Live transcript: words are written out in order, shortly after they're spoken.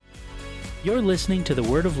You're listening to the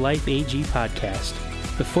Word of Life AG podcast.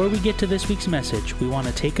 Before we get to this week's message, we want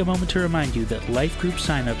to take a moment to remind you that life group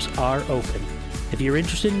signups are open. If you're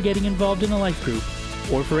interested in getting involved in a life group,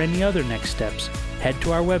 or for any other next steps, head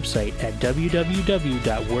to our website at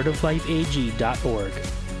www.wordoflifeag.org.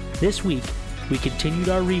 This week, we continued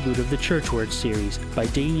our reboot of the Church Word series by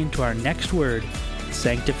digging into our next word,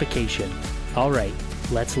 sanctification. All right,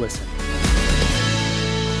 let's listen.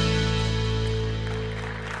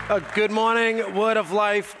 Good morning, Word of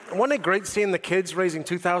Life. Wasn't it great seeing the kids raising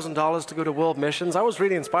 $2,000 to go to world missions? I was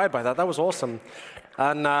really inspired by that. That was awesome.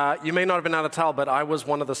 And you may not have been able to tell, but I was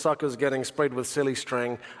one of the suckers getting sprayed with silly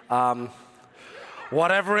string.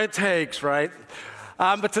 Whatever it takes, right?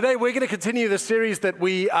 But today we're going to continue the series that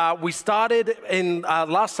we started in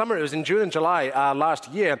last summer. It was in June and July last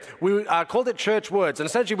year. We called it Church Words. And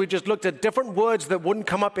essentially we just looked at different words that wouldn't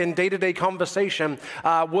come up in day-to-day conversation,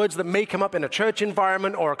 words that may come up in a church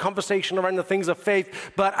environment or a conversation around the things of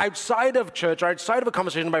faith. But outside of church or outside of a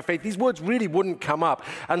conversation about faith, these words really wouldn't come up.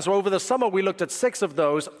 And so over the summer we looked at 6 of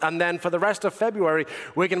those. And then for the rest of February,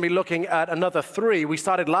 we're going to be looking at another 3. We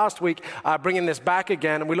started last week bringing this back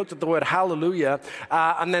again. And we looked at the word hallelujah.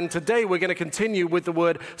 And then today we're going to continue with the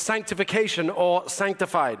word sanctification or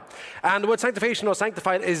sanctified. And the word sanctification or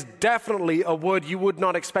sanctified is definitely a word you would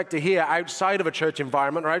not expect to hear outside of a church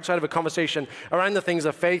environment or outside of a conversation around the things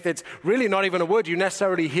of faith. It's really not even a word you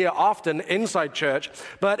necessarily hear often inside church,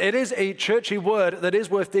 but it is a churchy word that is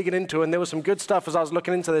worth digging into. And there was some good stuff as I was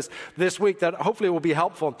looking into this week that hopefully will be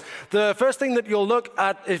helpful. The first thing that you'll look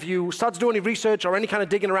at if you start to do any research or any kind of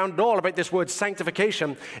digging around at all about this word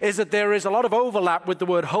sanctification is that there is a lot of overlap with the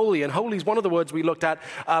word holy, and holy is one of the words we looked at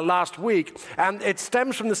last week, and it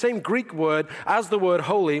stems from the same Greek word as the word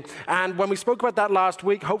holy. And when we spoke about that last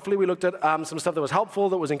week, hopefully we looked at some stuff that was helpful,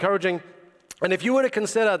 that was encouraging. And if you were to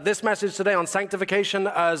consider this message today on sanctification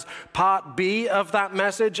as part B of that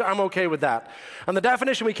message, I'm okay with that. And the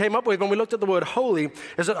definition we came up with when we looked at the word holy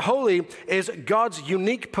is that holy is God's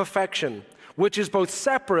unique perfection, which is both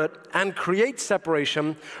separate and creates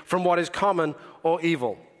separation from what is common or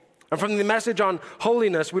evil. And from the message on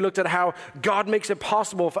holiness, we looked at how God makes it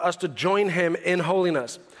possible for us to join him in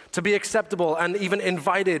holiness, to be acceptable and even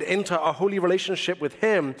invited into a holy relationship with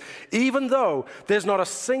him, even though there's not a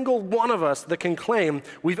single one of us that can claim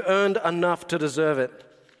we've earned enough to deserve it.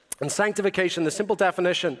 And sanctification, the simple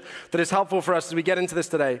definition that is helpful for us as we get into this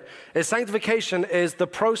today, is sanctification is the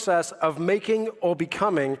process of making or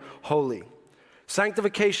becoming holy.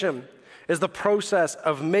 Sanctification is the process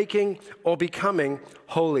of making or becoming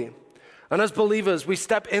holy. And as believers, we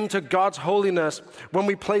step into God's holiness when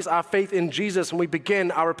we place our faith in Jesus and we begin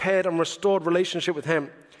our repaired and restored relationship with him.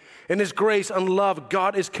 In his grace and love,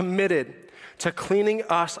 God is committed to cleaning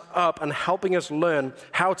us up and helping us learn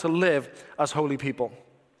how to live as holy people.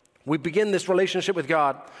 We begin this relationship with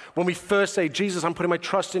God when we first say, Jesus, I'm putting my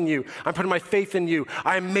trust in you. I'm putting my faith in you.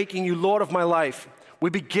 I am making you Lord of my life. We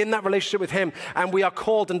begin that relationship with him, and we are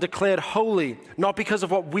called and declared holy, not because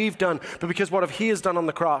of what we've done, but because of what he has done on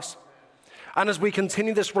the cross. And as we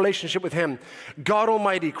continue this relationship with him, God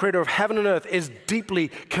Almighty, creator of heaven and earth, is deeply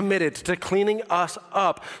committed to cleaning us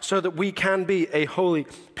up so that we can be a holy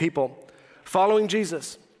people. Following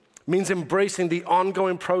Jesus means embracing the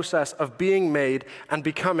ongoing process of being made and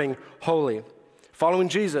becoming holy. Following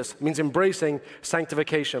Jesus means embracing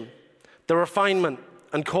sanctification, the refinement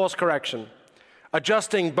and course correction,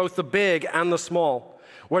 adjusting both the big and the small,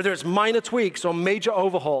 whether it's minor tweaks or major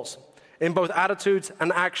overhauls in both attitudes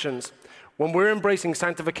and actions. When we're embracing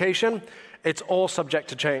sanctification, it's all subject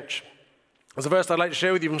to change. There's a verse I'd like to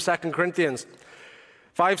share with you from 2 Corinthians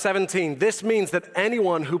 5:17. This means that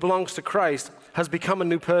anyone who belongs to Christ has become a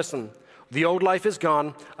new person. The old life is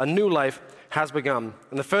gone, a new life has begun.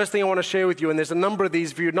 And the first thing I want to share with you, and there's a number of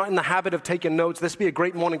these, if you're not in the habit of taking notes, this would be a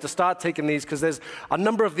great morning to start taking these, because there's a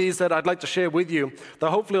number of these that I'd like to share with you that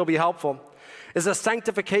hopefully will be helpful, is that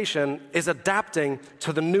sanctification is adapting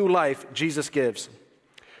to the new life Jesus gives.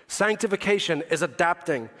 Sanctification is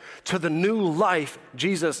adapting to the new life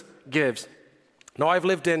Jesus gives. Now, I've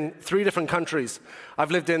lived in 3 different countries.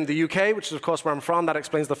 I've lived in the UK, which is, of course, where I'm from. That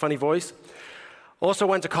explains the funny voice. Also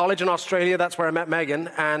went to college in Australia. That's where I met Megan.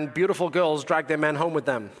 And beautiful girls drag their men home with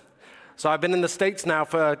them. So I've been in the States now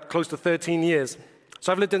for close to 13 years.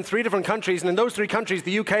 So I've lived in 3 different countries. And in those 3 countries,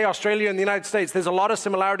 the UK, Australia, and the United States, there's a lot of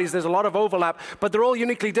similarities. There's a lot of overlap. But they're all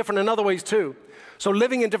uniquely different in other ways, too. So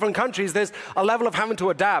living in different countries, there's a level of having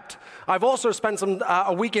to adapt. I've also spent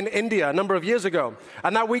a week in India a number of years ago,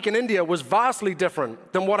 and that week in India was vastly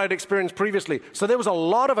different than what I'd experienced previously. So there was a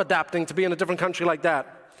lot of adapting to be in a different country like that.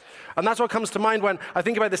 And that's what comes to mind when I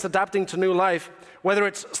think about this adapting to new life, whether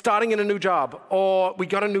it's starting in a new job, or we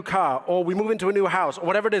got a new car, or we move into a new house, or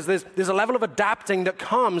whatever it is. There's a level of adapting that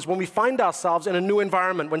comes when we find ourselves in a new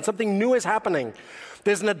environment, when something new is happening.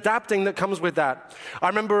 There's an adapting that comes with that. I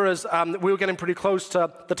remember as we were getting pretty close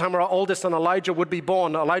to the time where our oldest son Elijah would be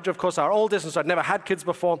born. Elijah, of course, our oldest, and so I'd never had kids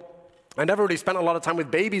before. I never really spent a lot of time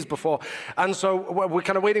with babies before. And so we're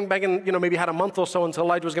kind of waiting back and, maybe had a month or so until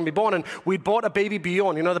Elijah was going to be born. And we bought a baby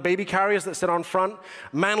Bjorn. The baby carriers that sit on front?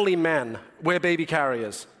 Manly men wear baby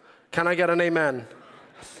carriers. Can I get an amen?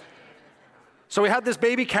 So we had this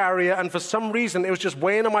baby carrier, and for some reason, it was just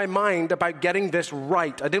weighing on my mind about getting this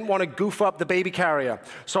right. I didn't want to goof up the baby carrier.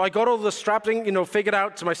 So I got all the strapping, figured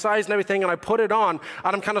out to my size and everything, and I put it on,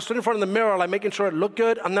 and I'm kind of stood in front of the mirror, like making sure it looked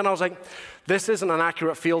good, and then I was like, this isn't an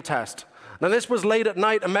accurate field test. Now, this was late at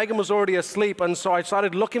night, and Megan was already asleep, and so I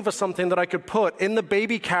started looking for something that I could put in the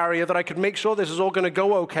baby carrier that I could make sure this is all going to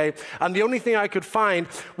go okay, and the only thing I could find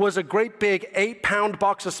was a great big 8-pound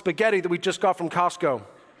box of spaghetti that we just got from Costco.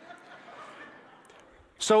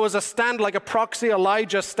 So as a stand, like a proxy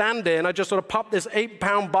Elijah stand-in, I just sort of popped this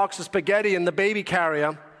 8-pound box of spaghetti in the baby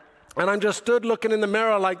carrier, and I'm just stood looking in the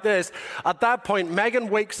mirror like this. At that point,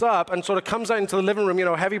 Megan wakes up and sort of comes out into the living room,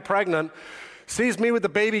 heavy pregnant, sees me with the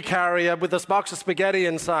baby carrier with this box of spaghetti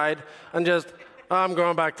inside, and just, I'm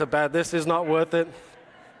going back to bed. This is not worth it.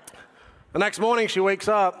 The next morning, she wakes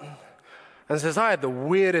up and says, I had the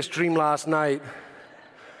weirdest dream last night.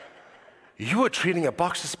 You were treating a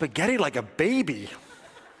box of spaghetti like a baby.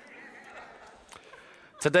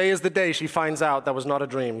 Today is the day she finds out that was not a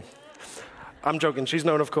dream. I'm joking, she's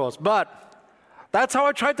known, of course. But that's how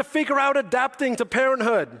I tried to figure out adapting to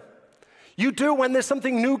parenthood. You do when there's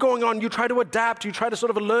something new going on. You try to adapt. You try to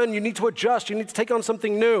sort of learn. You need to adjust. You need to take on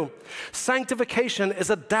something new. Sanctification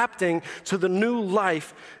is adapting to the new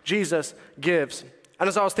life Jesus gives. And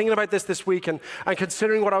as I was thinking about this week and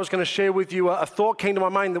considering what I was going to share with you, a thought came to my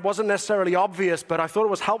mind that wasn't necessarily obvious, but I thought it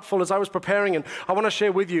was helpful as I was preparing, and I want to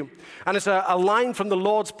share with you. And it's a line from the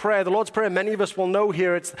Lord's Prayer. The Lord's Prayer, many of us will know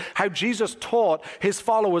here. It's how Jesus taught his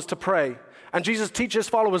followers to pray. And Jesus teaches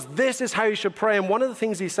followers, this is how you should pray. And one of the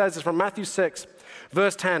things he says is from Matthew 6,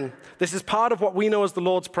 verse 10. This is part of what we know as the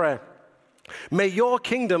Lord's Prayer. May your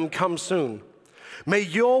kingdom come soon. May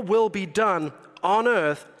your will be done on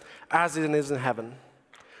earth as it is in heaven.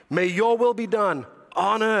 May your will be done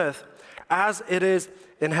on earth as it is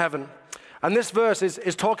in heaven. And this verse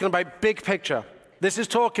is talking about big picture. This is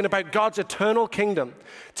talking about God's eternal kingdom,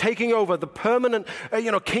 taking over the permanent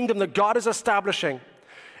kingdom that God is establishing.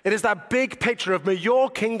 It is that big picture of may your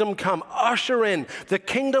kingdom come, usher in the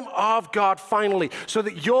kingdom of God finally, so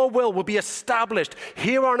that your will be established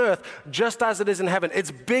here on earth just as it is in heaven.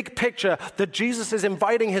 It's big picture that Jesus is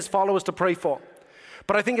inviting his followers to pray for.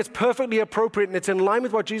 But I think it's perfectly appropriate, and it's in line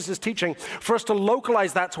with what Jesus is teaching, for us to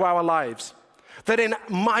localize that to our lives. That in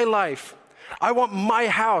my life, I want my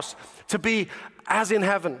house to be as in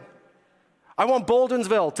heaven. I want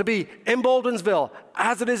Baldwinsville to be in Baldwinsville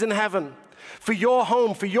as it is in heaven. For your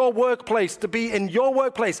home, for your workplace to be in your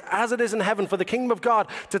workplace as it is in heaven, for the kingdom of God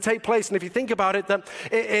to take place. And if you think about it, that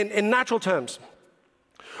in natural terms,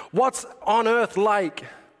 what's on earth like?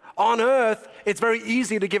 On earth, it's very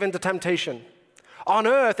easy to give in to temptation. On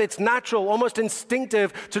earth, it's natural, almost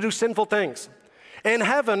instinctive to do sinful things. In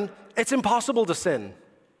heaven, it's impossible to sin.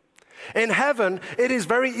 In heaven, it is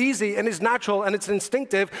very easy and it's natural and it's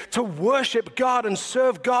instinctive to worship God and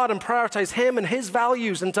serve God and prioritize him and his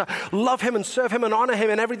values and to love him and serve him and honor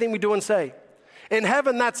him in everything we do and say. In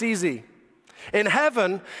heaven, that's easy. In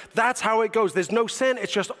heaven, that's how it goes. There's no sin.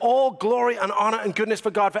 It's just all glory and honor and goodness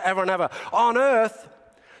for God forever and ever. On earth,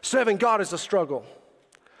 serving God is a struggle.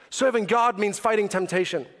 Serving God means fighting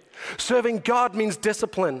temptation. Serving God means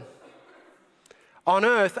discipline. On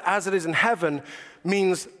earth, as it is in heaven,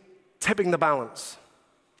 means tipping the balance.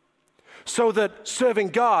 So that serving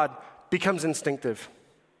God becomes instinctive.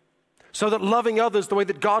 So that loving others the way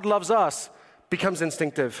that God loves us becomes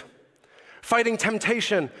instinctive. Fighting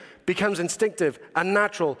temptation becomes instinctive and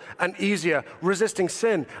natural and easier. Resisting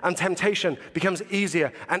sin and temptation becomes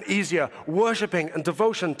easier and easier. Worshiping and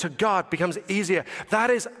devotion to God becomes easier. That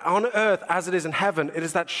is on earth as it is in heaven. It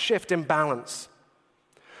is that shift in balance.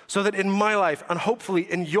 So that in my life, and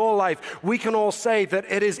hopefully in your life, we can all say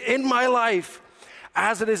that it is in my life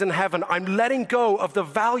as it is in heaven. I'm letting go of the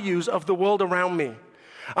values of the world around me.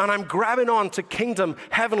 And I'm grabbing on to kingdom,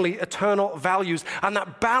 heavenly, eternal values. And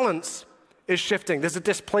that balance is shifting. There's a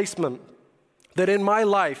displacement that in my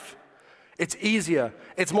life, it's easier,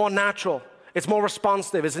 it's more natural, It's more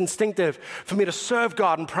responsive. It's instinctive for me to serve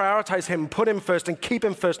God and prioritize Him, put Him first and keep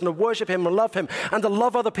Him first and to worship Him and love Him and to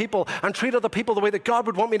love other people and treat other people the way that God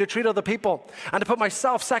would want me to treat other people and to put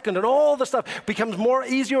myself second, and all the stuff becomes more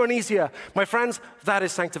easier and easier. My friends, that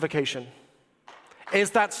is sanctification.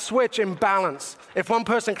 Is that switch in balance. If one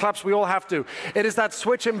person claps, we all have to. It is that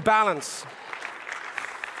switch in balance.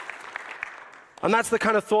 And that's the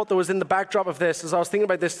kind of thought that was in the backdrop of this as I was thinking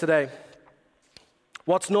about this today.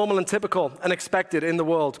 What's normal and typical and expected in the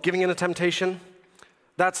world, giving in to temptation,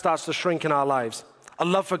 that starts to shrink in our lives. A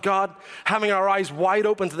love for God, having our eyes wide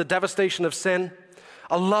open to the devastation of sin,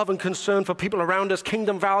 a love and concern for people around us,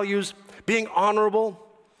 kingdom values, being honorable.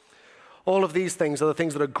 All of these things are the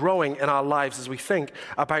things that are growing in our lives as we think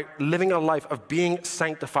about living a life of being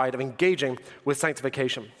sanctified, of engaging with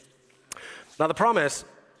sanctification. Now, the promise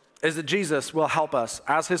is that Jesus will help us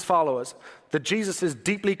as His followers, that Jesus is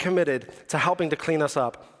deeply committed to helping to clean us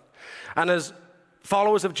up. And as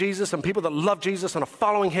followers of Jesus and people that love Jesus and are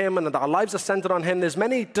following Him and that our lives are centered on Him, there's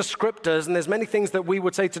many descriptors and there's many things that we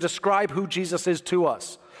would say to describe who Jesus is to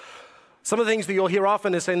us. Some of the things that you'll hear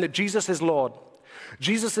often is saying that Jesus is Lord.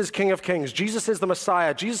 Jesus is King of Kings. Jesus is the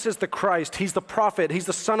Messiah. Jesus is the Christ. He's the prophet. He's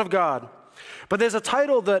the Son of God. But there's a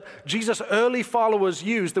title that Jesus' early followers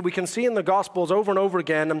used that we can see in the Gospels over and over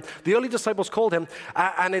again, and the early disciples called Him,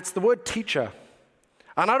 and it's the word teacher.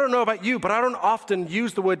 And I don't know about you, but I don't often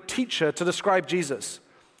use the word teacher to describe Jesus.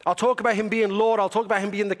 I'll talk about Him being Lord. I'll talk about Him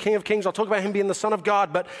being the King of Kings. I'll talk about Him being the Son of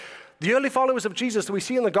God. But the early followers of Jesus that we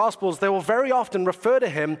see in the Gospels, they will very often refer to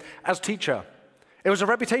Him as teacher. It was a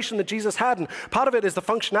reputation that Jesus had, and part of it is the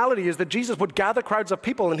functionality is that Jesus would gather crowds of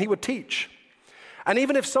people and He would teach. And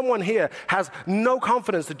even if someone here has no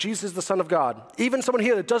confidence that Jesus is the Son of God, even someone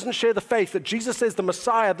here that doesn't share the faith that Jesus is the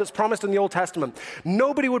Messiah that's promised in the Old Testament,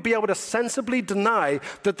 nobody would be able to sensibly deny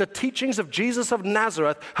that the teachings of Jesus of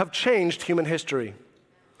Nazareth have changed human history.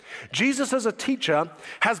 Jesus as a teacher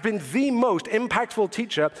has been the most impactful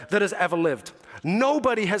teacher that has ever lived.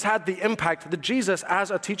 Nobody has had the impact that Jesus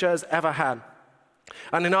as a teacher has ever had.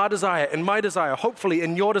 And in our desire, in my desire, hopefully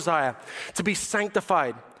in your desire, to be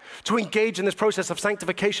sanctified, to engage in this process of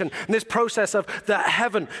sanctification, in this process of the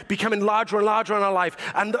heaven becoming larger and larger in our life,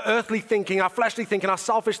 and the earthly thinking, our fleshly thinking, our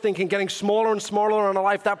selfish thinking getting smaller and smaller in our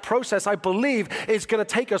life, that process, I believe, is going to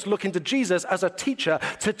take us looking to Jesus as a teacher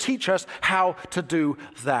to teach us how to do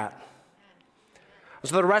that.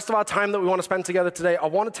 So the rest of our time that we want to spend together today, I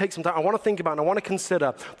want to take some time, I want to think about and I want to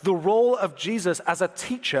consider the role of Jesus as a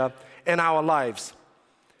teacher in our lives.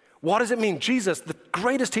 What does it mean? Jesus, the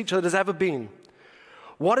greatest teacher that has ever been.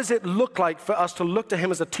 What does it look like for us to look to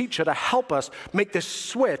Him as a teacher to help us make this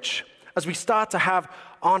switch as we start to have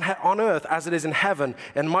on earth as it is in heaven,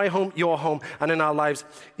 in my home, your home, and in our lives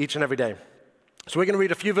each and every day? So we're going to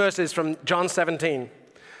read a few verses from John 17.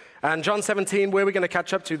 And John 17, where we're going to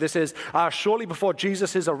catch up to, this is shortly before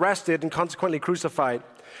Jesus is arrested and consequently crucified.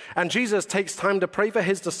 And Jesus takes time to pray for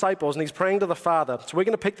His disciples, and He's praying to the Father. So we're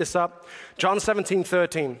going to pick this up. John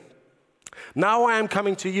 17:13. Now I am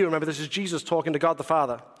coming to you. Remember, this is Jesus talking to God the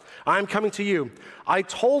Father. I am coming to you. I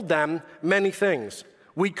told them many things.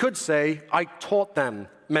 We could say, I taught them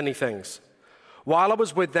many things while I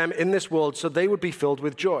was with them in this world, so they would be filled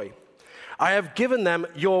with joy. I have given them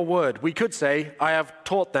your word. We could say, I have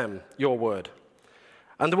taught them your word.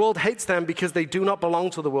 And the world hates them because they do not belong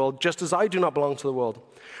to the world, just as I do not belong to the world.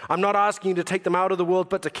 I'm not asking you to take them out of the world,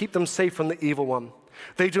 but to keep them safe from the evil one.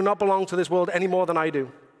 They do not belong to this world any more than I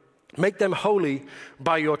do. Make them holy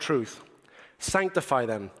by your truth. Sanctify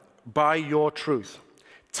them by your truth.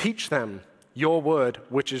 Teach them your word,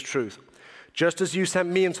 which is truth. Just as you sent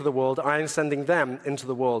me into the world, I am sending them into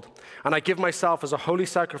the world. And I give myself as a holy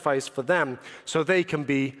sacrifice for them so they can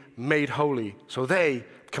be made holy, so they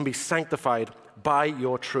can be sanctified by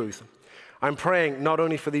your truth. I'm praying not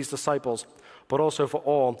only for these disciples, but also for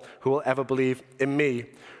all who will ever believe in me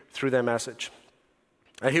through their message.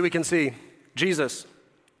 And here we can see Jesus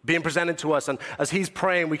being presented to us, and as He's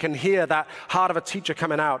praying, we can hear that heart of a teacher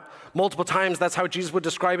coming out. Multiple times, that's how Jesus would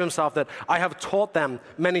describe Himself, that I have taught them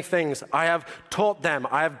many things. I have taught them.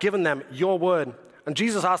 I have given them your word. And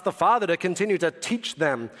Jesus asked the Father to continue to teach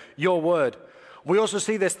them your word. We also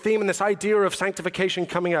see this theme and this idea of sanctification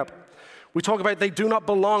coming up. We talk about they do not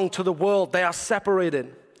belong to the world. They are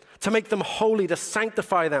separated. To make them holy, to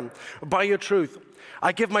sanctify them by your truth.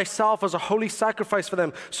 I give myself as a holy sacrifice for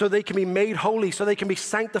them so they can be made holy, so they can be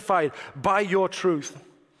sanctified by your truth.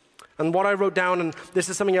 And what I wrote down, and this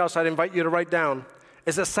is something else I'd invite you to write down,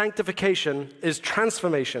 is that sanctification is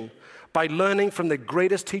transformation by learning from the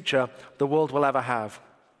greatest teacher the world will ever have.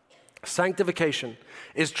 Sanctification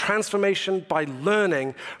is transformation by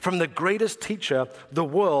learning from the greatest teacher the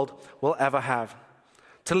world will ever have.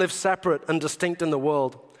 To live separate and distinct in the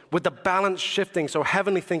world, with the balance shifting so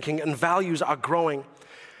heavenly thinking and values are growing,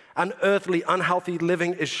 and earthly unhealthy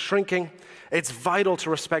living is shrinking, it's vital to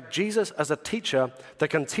respect Jesus as a teacher that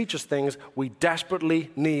can teach us things we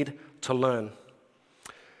desperately need to learn.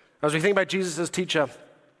 As we think about Jesus as teacher,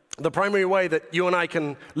 the primary way that you and I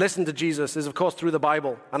can listen to Jesus is, of course, through the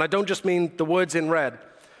Bible. And I don't just mean the words in red.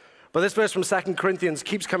 But this verse from 2 Corinthians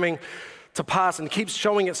keeps coming to pass and keeps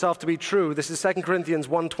showing itself to be true. This is 2 Corinthians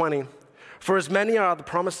 1:20. For as many are the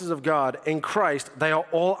promises of God in Christ, they are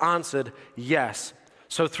all answered yes.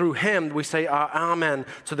 So through him we say our amen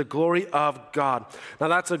to the glory of God. Now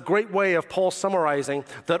that's a great way of Paul summarizing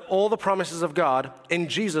that all the promises of God in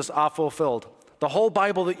Jesus are fulfilled. The whole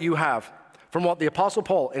Bible that you have, from what the Apostle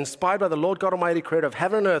Paul, inspired by the Lord God Almighty, creator of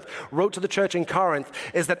heaven and earth, wrote to the church in Corinth,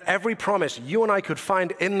 is that every promise you and I could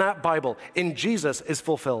find in that Bible, in Jesus, is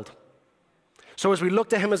fulfilled. So as we look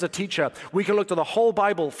to him as a teacher, we can look to the whole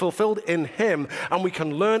Bible fulfilled in him, and we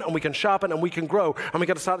can learn, and we can sharpen, and we can grow, and we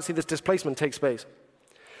got to start to see this displacement take place.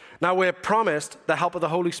 Now we're promised the help of the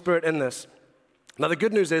Holy Spirit in this. Now the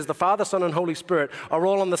good news is the Father, Son, and Holy Spirit are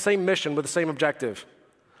all on the same mission with the same objective.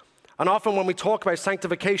 And often when we talk about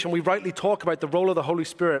sanctification, we rightly talk about the role of the Holy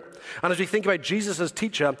Spirit. And as we think about Jesus as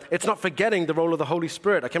teacher, it's not forgetting the role of the Holy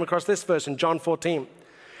Spirit. I came across this verse in John 14.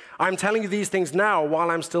 I'm telling you these things now while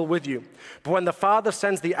I'm still with you. But when the Father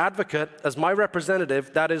sends the advocate as my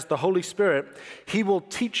representative, that is the Holy Spirit, he will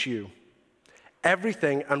teach you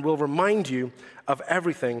everything and will remind you of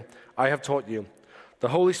everything I have taught you. The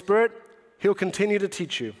Holy Spirit, he'll continue to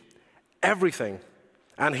teach you everything.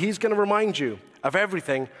 And he's going to remind you of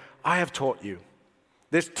everything I have taught you.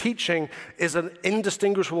 This teaching is an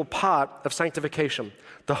indistinguishable part of sanctification.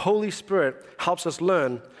 The Holy Spirit helps us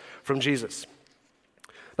learn from Jesus.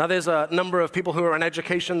 Now, there's a number of people who are in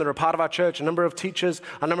education that are part of our church, a number of teachers,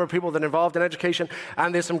 a number of people that are involved in education,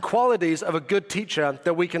 and there's some qualities of a good teacher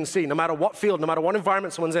that we can see, no matter what field, no matter what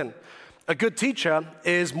environment someone's in. A good teacher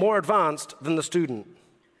is more advanced than the student.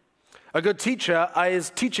 A good teacher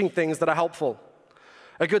is teaching things that are helpful.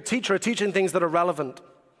 A good teacher is teaching things that are relevant.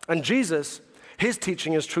 And Jesus, his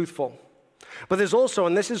teaching is truthful. But there's also,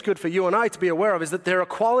 and this is good for you and I to be aware of, is that there are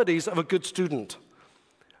qualities of a good student.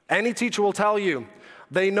 Any teacher will tell you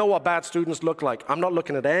they know what bad students look like. I'm not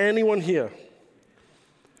looking at anyone here.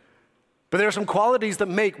 But there are some qualities that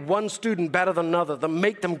make one student better than another, that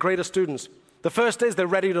make them greater students. The first is they're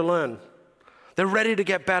ready to learn. They're ready to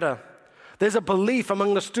get better. There's a belief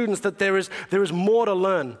among the students that there is more to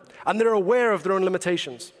learn, and they're aware of their own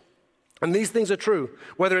limitations. And these things are true,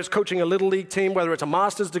 whether it's coaching a little league team, whether it's a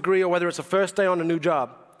master's degree, or whether it's a first day on a new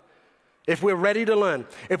job. If we're ready to learn,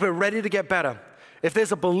 if we're ready to get better, if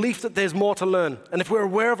there's a belief that there's more to learn, and if we're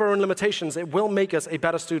aware of our own limitations, it will make us a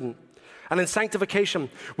better student. And in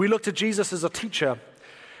sanctification, we look to Jesus as a teacher,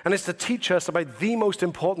 and it's to teach us about the most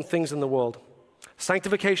important things in the world.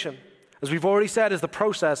 Sanctification, as we've already said, is the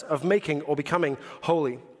process of making or becoming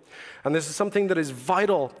holy. And this is something that is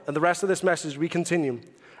vital, and the rest of this message we continue,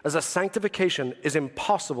 as a sanctification is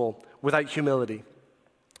impossible without humility.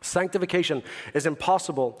 Sanctification is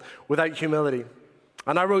impossible without humility.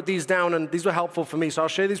 And I wrote these down, and these were helpful for me, so I'll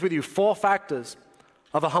share these with you. 4 factors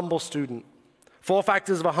of a humble student. 4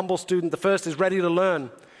 factors of a humble student. The first is ready to learn,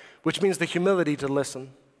 which means the humility to listen.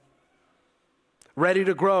 Ready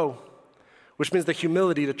to grow, which means the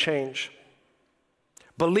humility to change.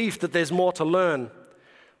 Belief that there's more to learn,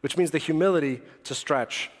 which means the humility to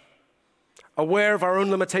stretch. Aware of our own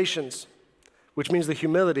limitations, which means the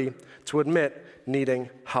humility to admit needing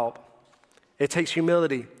help. It takes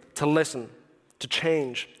humility to listen, to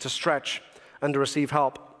change, to stretch, and to receive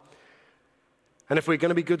help. And if we're going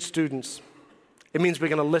to be good students, it means we're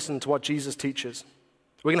going to listen to what Jesus teaches.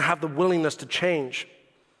 We're going to have the willingness to change.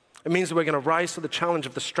 It means that we're going to rise to the challenge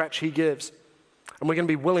of the stretch he gives. And we're going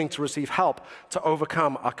to be willing to receive help to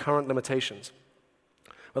overcome our current limitations.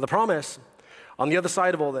 But the promise on the other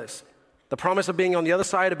side of all this, the promise of being on the other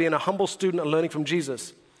side of being a humble student and learning from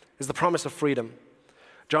Jesus, is the promise of freedom.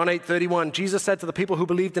 John 8:31, Jesus said to the people who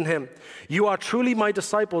believed in him, "You are truly my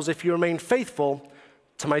disciples if you remain faithful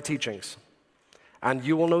to my teachings. And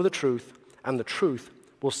you will know the truth, and the truth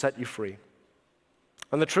will set you free."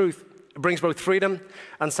 And the truth brings both freedom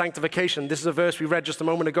and sanctification. This is a verse we read just a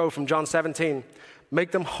moment ago from John 17.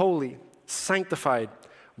 Make them holy, sanctified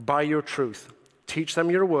by your truth. Teach them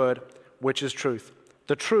your word, which is truth.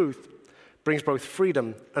 The truth brings both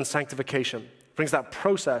freedom and sanctification. Brings that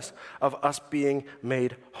process of us being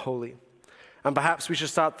made holy. And perhaps we should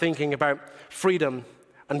start thinking about freedom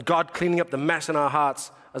and God cleaning up the mess in our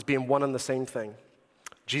hearts as being one and the same thing.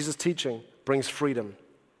 Jesus' teaching brings freedom.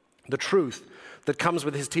 The truth that comes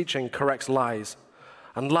with his teaching corrects lies,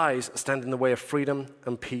 and lies stand in the way of freedom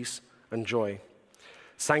and peace and joy.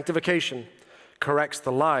 Sanctification corrects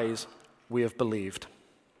the lies we have believed.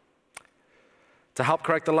 To help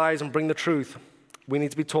correct the lies and bring the truth, we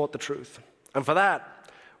need to be taught the truth. And for that,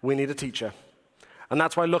 we need a teacher. And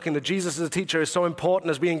that's why looking to Jesus as a teacher is so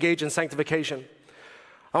important as we engage in sanctification.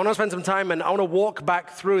 I want to spend some time and I want to walk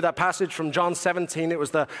back through that passage from John 17. It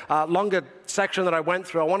was the longer section that I went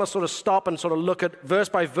through. I want to sort of stop and sort of look at verse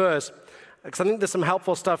by verse, because I think there's some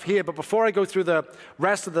helpful stuff here. But before I go through the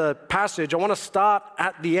rest of the passage, I want to start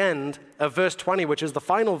at the end of verse 20, which is the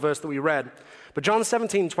final verse that we read. But John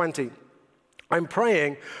 17:20, I'm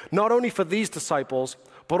praying not only for these disciples,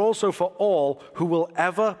 but also for all who will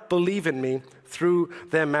ever believe in me through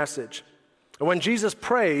their message. And when Jesus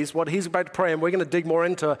prays what he's about to pray, and we're going to dig more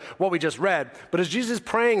into what we just read, but as Jesus is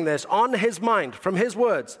praying this on his mind, from his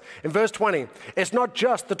words, in verse 20, it's not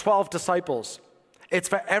just the 12 disciples. It's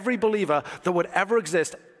for every believer that would ever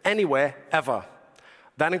exist anywhere, ever.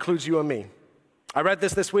 That includes you and me. I read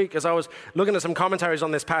this week as I was looking at some commentaries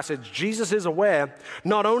on this passage. Jesus is aware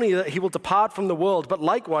not only that he will depart from the world, but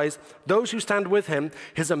likewise, those who stand with him,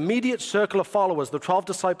 his immediate circle of followers, the 12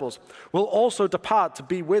 disciples, will also depart to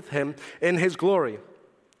be with him in his glory.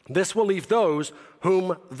 This will leave those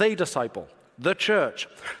whom they disciple, the church,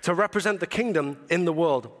 to represent the kingdom in the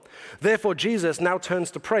world. Therefore, Jesus now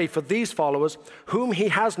turns to pray for these followers whom he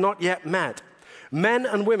has not yet met, men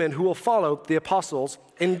and women who will follow the apostles,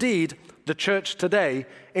 indeed, the church today,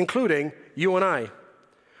 including you and I,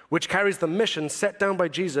 which carries the mission set down by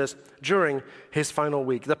Jesus during his final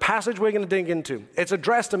week. The passage we're going to dig into, it's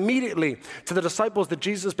addressed immediately to the disciples that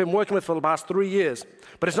Jesus has been working with for the past 3 years,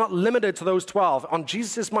 but it's not limited to those 12. On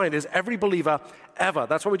Jesus' mind is every believer ever.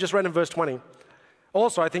 That's what we just read in verse 20.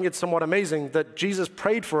 Also, I think it's somewhat amazing that Jesus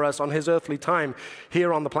prayed for us on his earthly time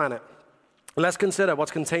here on the planet. Let's consider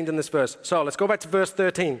what's contained in this verse. So let's go back to verse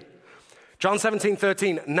 13. John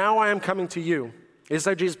 17:13, now I am coming to you. This is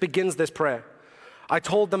how Jesus begins this prayer. I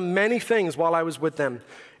told them many things while I was with them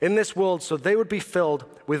in this world so they would be filled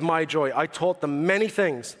with my joy. I taught them many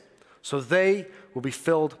things so they will be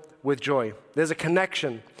filled with joy. There's a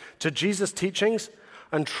connection to Jesus' teachings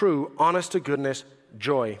and true, honest-to-goodness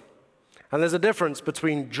joy. And there's a difference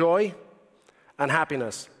between joy and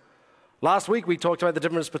happiness. Last week, we talked about the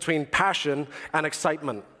difference between passion and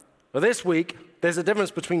excitement. Well, this week, there's a difference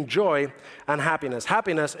between joy and happiness.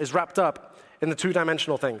 Happiness is wrapped up in the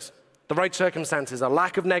two-dimensional things, the right circumstances, a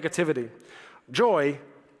lack of negativity. Joy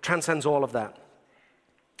transcends all of that.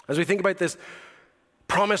 As we think about this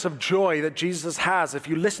promise of joy that Jesus has, if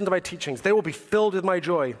you listen to my teachings, they will be filled with my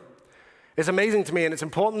joy. It's amazing to me, and it's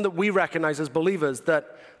important that we recognize as believers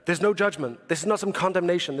that there's no judgment. This is not some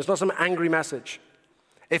condemnation. There's not some angry message.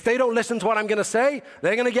 If they don't listen to what I'm going to say,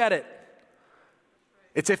 they're going to get it.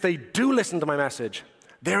 It's if they do listen to my message,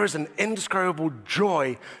 there is an indescribable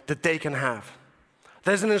joy that they can have.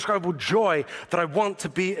 There's an indescribable joy that I want to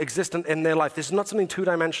be existent in their life. This is not something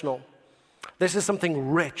two-dimensional. This is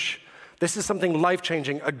something rich. This is something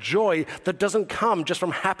life-changing, a joy that doesn't come just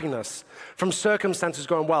from happiness, from circumstances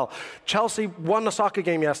going well. Chelsea won the soccer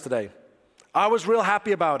game yesterday. I was real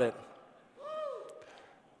happy about it.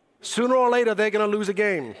 Sooner or later, they're going to lose a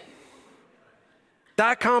game.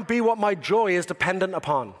 That can't be what my joy is dependent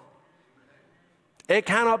upon. It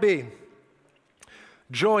cannot be.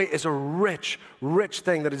 Joy is a rich, rich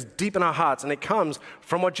thing that is deep in our hearts, and it comes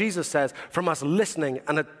from what Jesus says, from us listening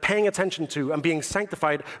and paying attention to and being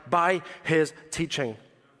sanctified by his teaching.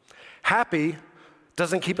 Happy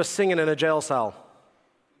doesn't keep us singing in a jail cell.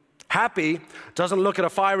 Happy doesn't look at a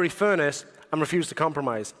fiery furnace and refuse to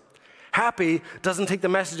compromise. Happy doesn't take the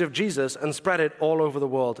message of Jesus and spread it all over the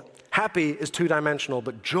world. Happy is two-dimensional,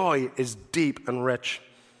 but joy is deep and rich.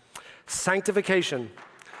 Sanctification.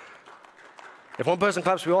 If one person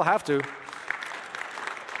claps, we all have to.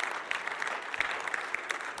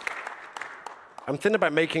 I'm thinking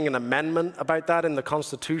about making an amendment about that in the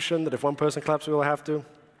Constitution, that if one person claps, we all have to.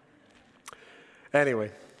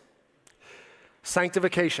 Anyway,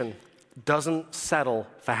 sanctification doesn't settle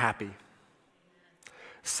for happy.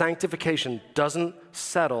 Sanctification doesn't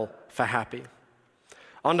settle for happy.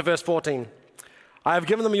 On to verse 14. I have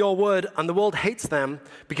given them your word, and the world hates them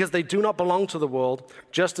because they do not belong to the world,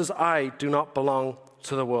 just as I do not belong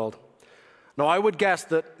to the world. Now, I would guess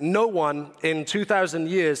that no one in 2,000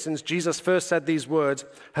 years since Jesus first said these words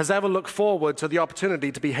has ever looked forward to the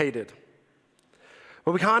opportunity to be hated.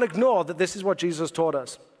 But we can't ignore that this is what Jesus taught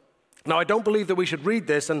us. Now, I don't believe that we should read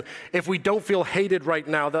this, and if we don't feel hated right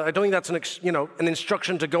now, I don't think that's an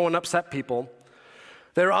instruction to go and upset people.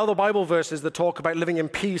 There are other Bible verses that talk about living in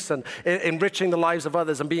peace and enriching the lives of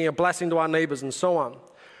others and being a blessing to our neighbors and so on.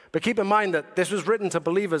 But keep in mind that this was written to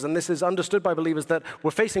believers, and this is understood by believers that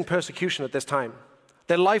were facing persecution at this time.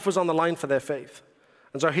 Their life was on the line for their faith.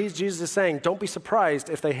 And so Jesus is saying, don't be surprised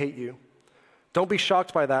if they hate you. Don't be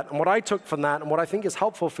shocked by that. And what I took from that, and what I think is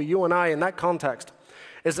helpful for you and I in that context,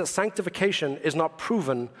 is that sanctification is not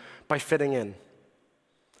proven by fitting in.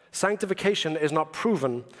 Sanctification is not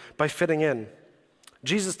proven by fitting in.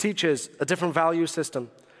 Jesus teaches a different value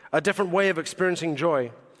system, a different way of experiencing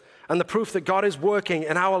joy, and the proof that God is working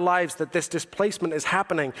in our lives, that this displacement is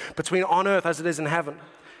happening between on earth as it is in heaven,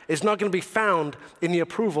 is not going to be found in the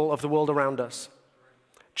approval of the world around us.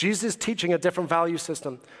 Jesus is teaching a different value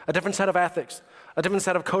system, a different set of ethics, a different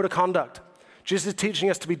set of code of conduct. Jesus is teaching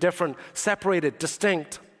us to be different, separated,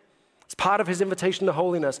 distinct. It's part of his invitation to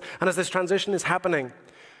holiness. And as this transition is happening,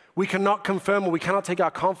 we cannot confirm, or we cannot take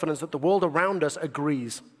our confidence that the world around us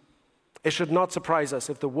agrees. It should not surprise us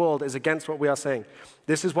if the world is against what we are saying.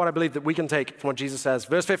 This is what I believe that we can take from what Jesus says.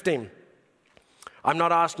 Verse 15, I'm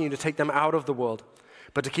not asking you to take them out of the world,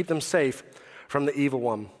 but to keep them safe from the evil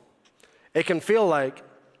one. It can feel like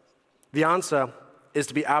the answer is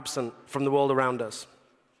to be absent from the world around us.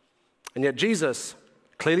 And yet Jesus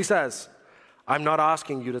clearly says, I'm not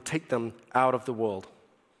asking you to take them out of the world.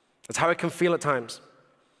 That's how it can feel at times.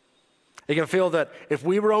 It can feel that if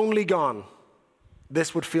we were only gone,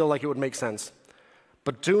 this would feel like it would make sense.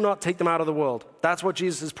 But do not take them out of the world. That's what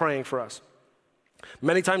Jesus is praying for us.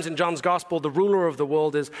 Many times in John's gospel, the ruler of the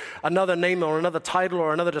world is another name or another title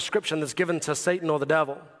or another description that's given to Satan or the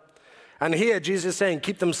devil. And here Jesus is saying,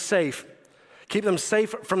 keep them safe. Keep them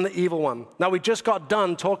safe from the evil one. Now, we just got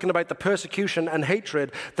done talking about the persecution and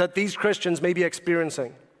hatred that these Christians may be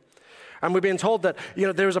experiencing. And we're being told that,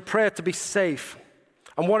 there is a prayer to be safe.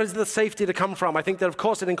 And what is the safety to come from? I think that, of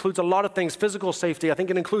course, it includes a lot of things. Physical safety. I think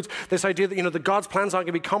it includes this idea that, that God's plans aren't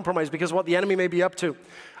going to be compromised because of what the enemy may be up to.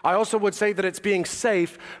 I also would say that it's being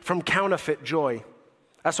safe from counterfeit joy.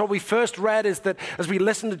 That's what we first read, is that as we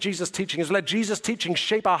listen to Jesus' teaching, as we let Jesus' teaching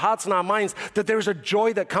shape our hearts and our minds, that there is a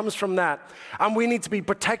joy that comes from that. And we need to be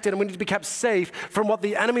protected and we need to be kept safe from what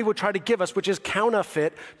the enemy would try to give us, which is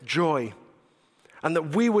counterfeit joy. And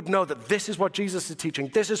that we would know that this is what Jesus is teaching.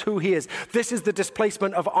 This is who he is. This is the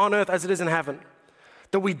displacement of on earth as it is in heaven.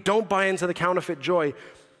 That we don't buy into the counterfeit joy.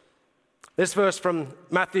 This verse from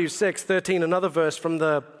Matthew 6:13, another verse from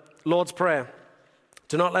the Lord's Prayer.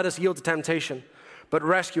 Do not let us yield to temptation, but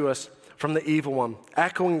rescue us from the evil one.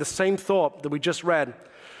 Echoing the same thought that we just read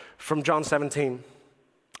from John 17.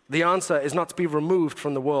 The answer is not to be removed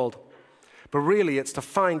from the world, but really it's to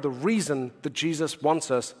find the reason that Jesus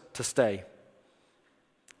wants us to stay.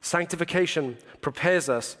 Sanctification prepares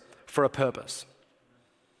us for a purpose.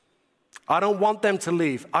 I don't want them to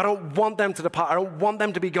leave. I don't want them to depart. I don't want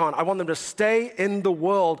them to be gone. I want them to stay in the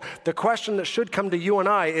world. The question that should come to you and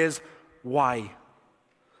I is, why?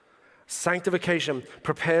 Sanctification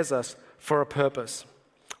prepares us for a purpose.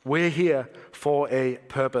 We're here for a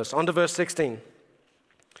purpose. On to verse 16.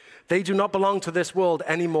 They do not belong to this world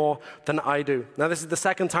any more than I do. Now, this is the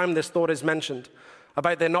second time this thought is mentioned,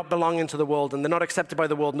 about they're not belonging to the world and they're not accepted by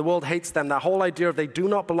the world and the world hates them. That whole idea of they do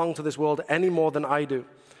not belong to this world any more than I do.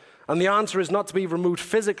 And the answer is not to be removed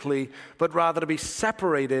physically, but rather to be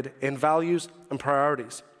separated in values and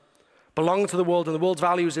priorities. Belonging to the world and the world's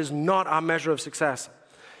values is not our measure of success.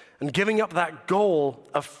 And giving up that goal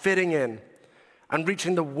of fitting in and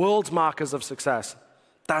reaching the world's markers of success,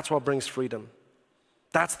 that's what brings freedom.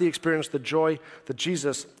 That's the experience, the joy that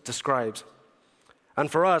Jesus describes. And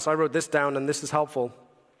for us, I wrote this down, and this is helpful.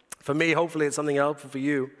 For me, hopefully it's something helpful for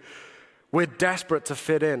you. We're desperate to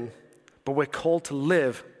fit in, but we're called to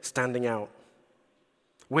live standing out.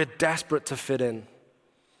 We're desperate to fit in.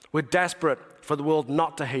 We're desperate for the world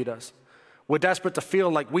not to hate us. We're desperate to feel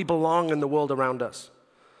like we belong in the world around us.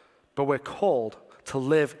 But we're called to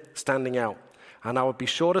live standing out. And I would be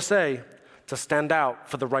sure to say, to stand out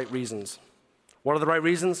for the right reasons. What are the right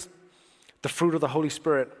reasons? The fruit of the Holy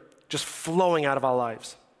Spirit just flowing out of our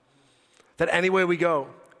lives. That anywhere we go,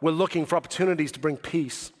 we're looking for opportunities to bring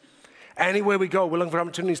peace. Anywhere we go, we're looking for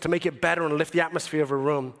opportunities to make it better and lift the atmosphere of a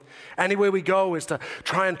room. Anywhere we go is to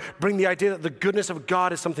try and bring the idea that the goodness of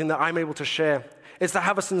God is something that I'm able to share. It's to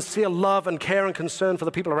have a sincere love and care and concern for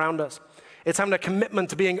the people around us. It's having a commitment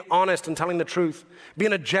to being honest and telling the truth,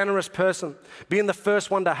 being a generous person, being the first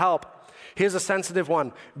one to help. Here's a sensitive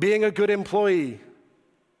one, being a good employee,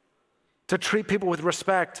 to treat people with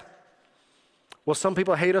respect. Will some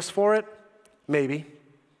people hate us for it? Maybe.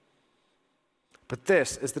 But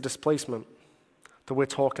this is the displacement. that we're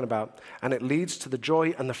talking about, and it leads to the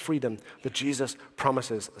joy and the freedom that Jesus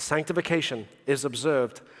promises. Sanctification is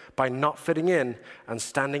observed by not fitting in and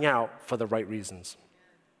standing out for the right reasons.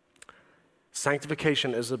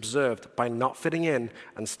 Sanctification is observed by not fitting in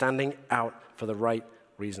and standing out for the right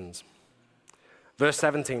reasons. Verse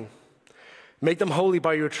 17, make them holy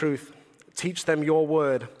by your truth. Teach them your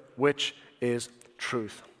word, which is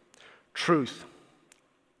truth. Truth.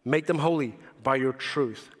 Make them holy by your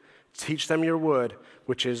truth. Teach them your word,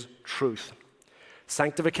 which is truth.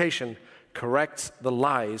 Sanctification corrects the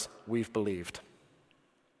lies we've believed.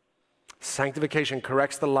 Sanctification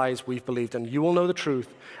corrects the lies we've believed, and you will know the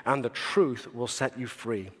truth, and the truth will set you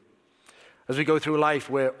free. As we go through life,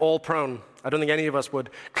 we're all prone, I don't think any of us would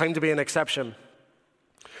claim to be an exception,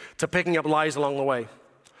 to picking up lies along the way.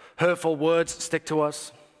 Hurtful words stick to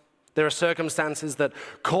us. There are circumstances that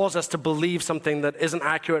cause us to believe something that isn't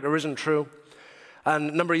accurate or isn't true.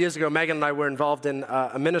 And a number of years ago, Megan and I were involved in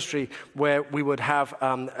a ministry where we would have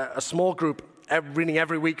a small group reading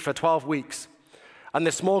every week for 12 weeks. And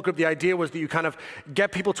this small group, the idea was that you kind of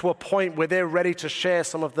get people to a point where they're ready to share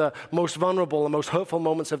some of the most vulnerable and most hurtful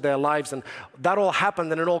moments of their lives. And that all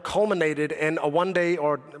happened, and it all culminated in a 1-day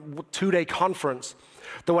or 2-day conference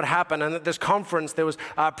that would happen. And at this conference, there was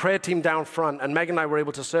a prayer team down front, and Megan and I were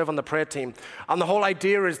able to serve on the prayer team. And the whole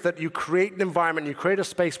idea is that you create an environment, you create a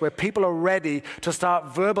space where people are ready to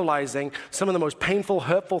start verbalizing some of the most painful,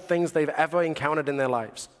 hurtful things they've ever encountered in their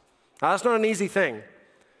lives. Now, that's not an easy thing.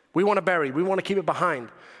 We want to bury, we want to keep it behind.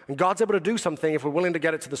 And God's able to do something if we're willing to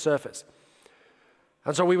get it to the surface.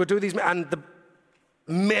 And so we would do these, and the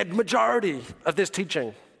majority of this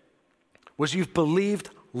teaching was you've believed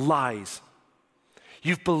lies.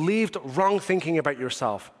 You've believed wrong thinking about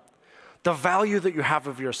yourself. The value that you have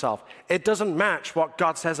of yourself, it doesn't match what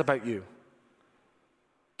God says about you.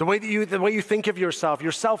 The way you think of yourself,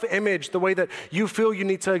 your self-image, the way that you feel you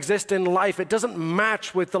need to exist in life, it doesn't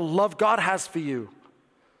match with the love God has for you.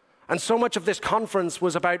 And so much of this conference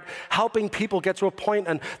was about helping people get to a point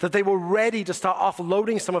and that they were ready to start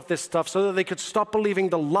offloading some of this stuff so that they could stop believing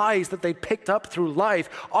the lies that they picked up through life,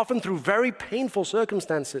 often through very painful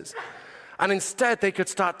circumstances. And instead, they could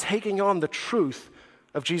start taking on the truth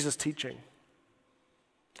of Jesus' teaching.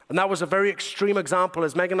 And that was a very extreme example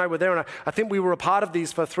as Meg and I were there. And I think we were a part of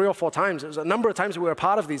these for 3 or 4 times. It was a number of times we were a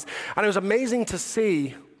part of these. And it was amazing to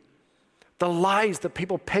see the lies that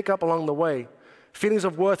people pick up along the way. Feelings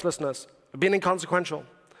of worthlessness, of being inconsequential,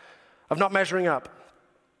 of not measuring up,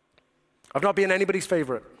 of not being anybody's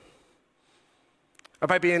favorite,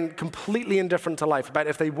 about being completely indifferent to life, about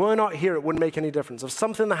if they were not here, it wouldn't make any difference, of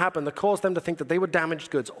something that happened that caused them to think that they were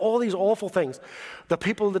damaged goods. All these awful things, the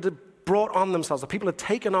people that had brought on themselves, the people had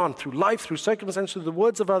taken on through life, through circumstances, through the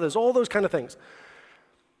words of others, all those kind of things.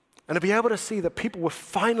 And to be able to see that people were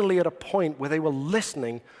finally at a point where they were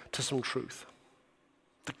listening to some truth.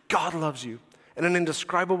 That God loves you in an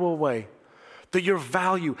indescribable way, that your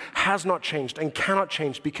value has not changed and cannot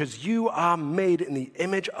change because you are made in the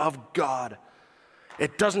image of God.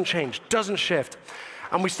 It doesn't change, doesn't shift.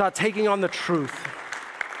 And we start taking on the truth.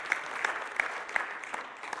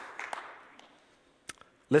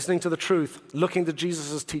 Listening to the truth, looking to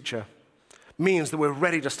Jesus as teacher, means that we're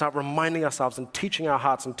ready to start reminding ourselves and teaching our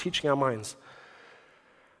hearts and teaching our minds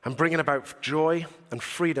and bringing about joy and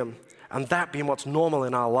freedom, and that being what's normal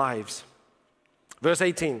in our lives. Verse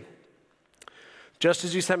 18, just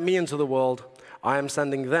as you sent me into the world, I am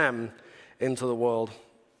sending them into the world.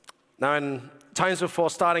 Now, in times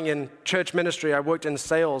before starting in church ministry, I worked in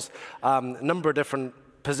sales, a number of different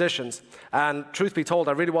positions. And truth be told,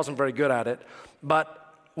 I really wasn't very good at it. But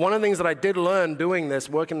one of the things that I did learn doing this,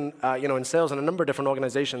 working in sales in a number of different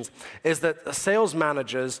organizations, is that sales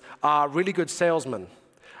managers are really good salesmen.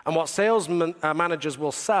 And what sales managers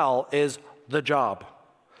will sell is the job.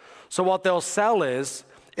 So what they'll sell is,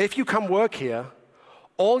 if you come work here,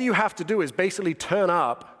 all you have to do is basically turn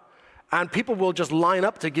up, and people will just line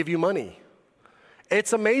up to give you money.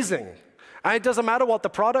 It's amazing. And it doesn't matter what the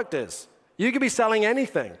product is. You could be selling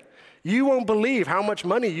anything. You won't believe how much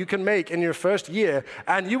money you can make in your first year,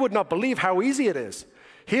 and you would not believe how easy it is.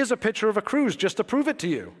 Here's a picture of a cruise just to prove it to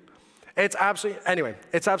you. It's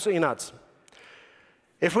absolutely nuts.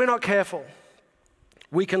 If we're not careful,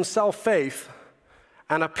 we can sell faith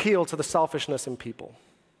and appeal to the selfishness in people.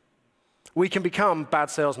 We can become bad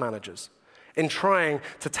sales managers in trying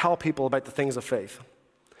to tell people about the things of faith.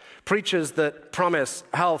 Preachers that promise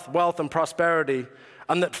health, wealth, and prosperity,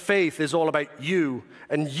 and that faith is all about you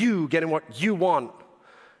and you getting what you want.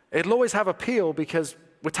 It'll always have appeal because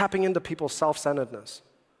we're tapping into people's self-centeredness.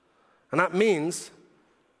 And that means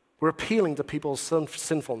we're appealing to people's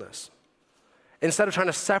sinfulness. instead of trying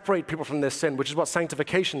to separate people from their sin, which is what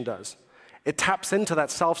sanctification does, it taps into that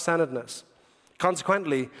self-centeredness.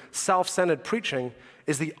 Consequently, self-centered preaching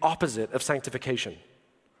is the opposite of sanctification.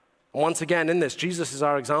 Once again, in this, Jesus is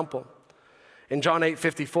our example. In John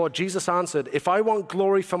 8:54, Jesus answered, "If I want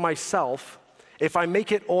glory for myself, if I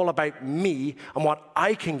make it all about me and what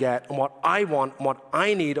I can get and what I want and what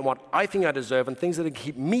I need and what I think I deserve and things that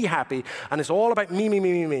keep me happy, and it's all about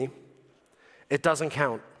me, it doesn't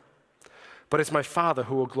count. But it's my Father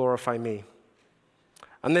who will glorify me."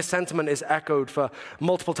 And this sentiment is echoed for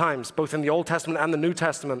multiple times, both in the Old Testament and the New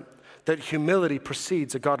Testament, that humility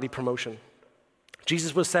precedes a godly promotion.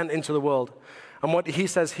 Jesus was sent into the world, and what he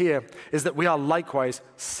says here is that we are likewise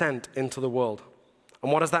sent into the world.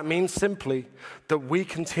 And what does that mean? Simply that we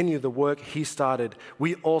continue the work he started.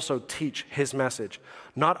 We also teach his message,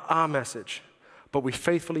 not our message, but we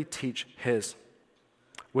faithfully teach his.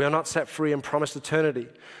 We are not set free and promised eternity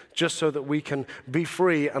just so that we can be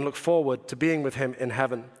free and look forward to being with him in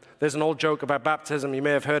heaven. There's an old joke about baptism, you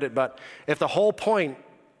may have heard it, but if the whole point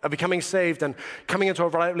of becoming saved and coming into a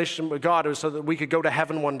relationship with God was so that we could go to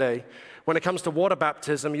heaven one day, when it comes to water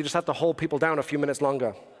baptism, you just have to hold people down a few minutes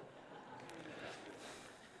longer.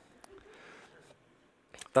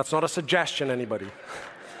 That's not a suggestion, anybody.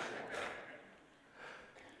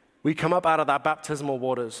 We come up out of that baptismal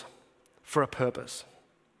waters for a purpose.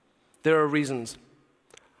 There are reasons.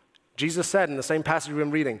 Jesus said in the same passage we've been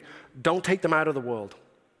reading, don't take them out of the world.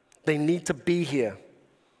 They need to be here.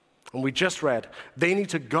 And we just read, they need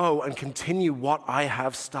to go and continue what I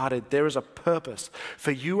have started. There is a purpose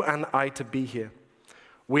for you and I to be here.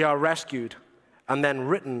 We are rescued and then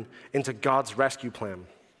written into God's rescue plan.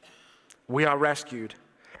 We are rescued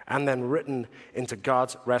and then written into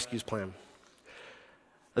God's rescue plan.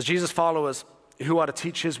 As Jesus followers who are to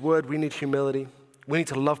teach his word, we need humility. We need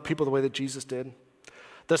to love people the way that Jesus did.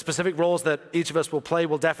 The specific roles that each of us will play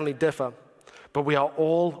will definitely differ, but we are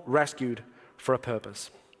all rescued for a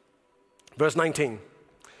purpose. Verse 19,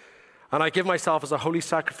 and I give myself as a holy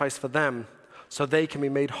sacrifice for them so they can be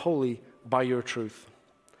made holy by your truth.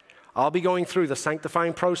 I'll be going through the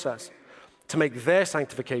sanctifying process to make their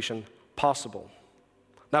sanctification possible.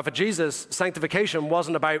 Now for Jesus, sanctification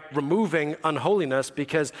wasn't about removing unholiness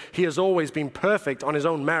because he has always been perfect on his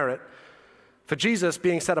own merit. For Jesus,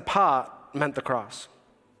 being set apart meant the cross,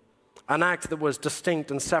 an act that was distinct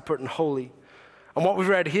and separate and holy. And what we've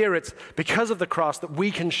read here, it's because of the cross that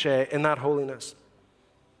we can share in that holiness.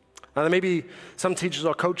 Now, there may be some teachers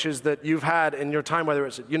or coaches that you've had in your time, whether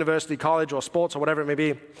it's at university, college, or sports, or whatever it may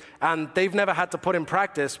be, and they've never had to put in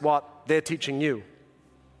practice what they're teaching you.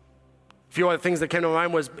 A few other things that came to my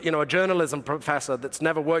mind was, a journalism professor that's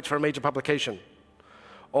never worked for a major publication,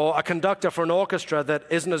 or a conductor for an orchestra that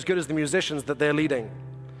isn't as good as the musicians that they're leading,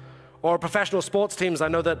 or professional sports teams. I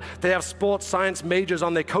know that they have sports science majors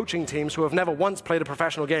on their coaching teams who have never once played a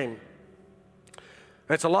professional game.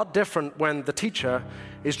 And it's a lot different when the teacher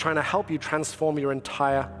is trying to help you transform your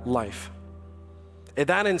entire life. In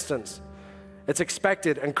that instance, it's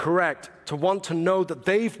expected and correct to want to know that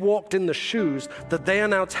they've walked in the shoes that they are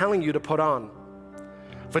now telling you to put on.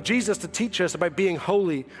 For Jesus to teach us about being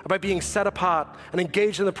holy, about being set apart, and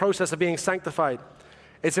engaged in the process of being sanctified,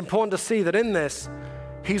 it's important to see that in this,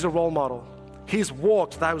 he's a role model. He's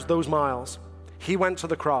walked those miles. He went to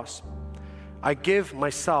the cross. I give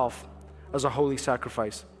myself as a holy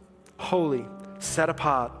sacrifice. Holy, set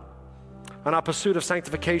apart. In our pursuit of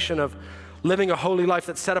sanctification, of living a holy life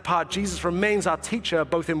that's set apart, Jesus remains our teacher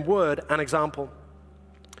both in word and example.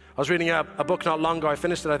 I was reading a book not long ago. I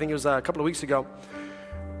finished it, I think it was a couple of weeks ago.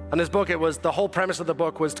 And this book, the whole premise of the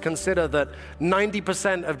book was to consider that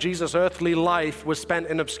 90% of Jesus' earthly life was spent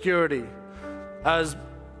in obscurity. As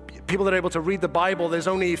people that are able to read the Bible, there's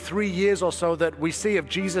only 3 years or so that we see of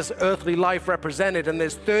Jesus' earthly life represented, and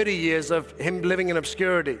there's 30 years of him living in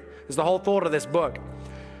obscurity, is the whole thought of this book.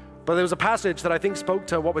 But there was a passage that I think spoke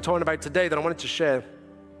to what we're talking about today that I wanted to share.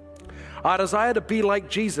 Our desire to be like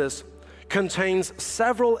Jesus contains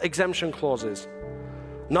several exemption clauses,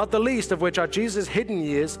 not the least of which are Jesus' hidden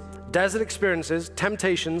years, desert experiences,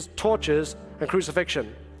 temptations, tortures, and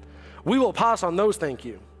crucifixion. We will pass on those, thank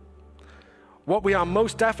you. What we are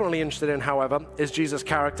most definitely interested in, however, is Jesus'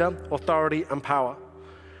 character, authority, and power.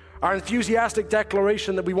 Our enthusiastic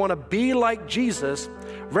declaration that we want to be like Jesus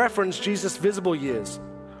reference Jesus' visible years.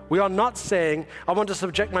 We are not saying, I want to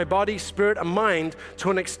subject my body, spirit, and mind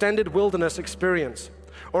to an extended wilderness experience,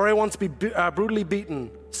 or I want to be brutally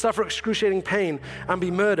beaten, suffer excruciating pain, and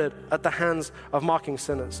be murdered at the hands of mocking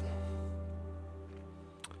sinners.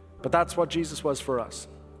 But that's what Jesus was for us.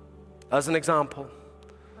 As an example,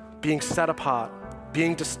 being set apart,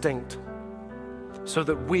 being distinct. so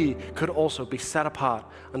that we could also be set apart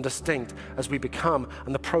and distinct as we become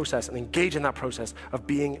in the process and engage in that process of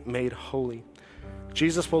being made holy.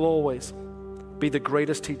 Jesus will always be the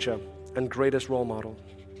greatest teacher and greatest role model.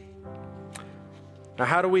 Now,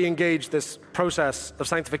 how do we engage this process of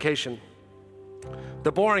sanctification?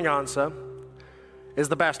 The boring answer is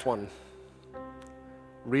the best one.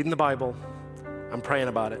 Reading the Bible and praying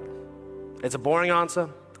about it. It's a boring answer,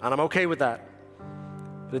 and I'm okay with that.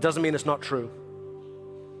 But it doesn't mean it's not true.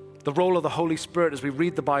 The role of the Holy Spirit as we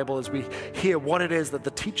read the Bible, as we hear what it is that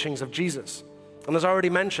the teachings of Jesus, and as I already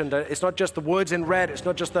mentioned, it's not just the words in red, it's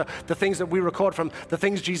not just the things that we record from the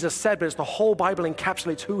things Jesus said, but it's the whole Bible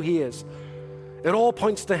encapsulates who he is. It all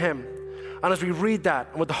points to him. And as we read that,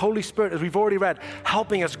 and with the Holy Spirit, as we've already read,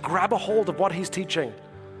 helping us grab a hold of what he's teaching,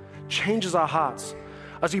 changes our hearts.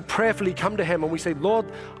 As we prayerfully come to him and we say,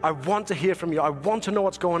 Lord, I want to hear from you. I want to know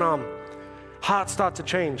what's going on. Hearts start to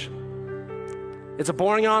change. It's a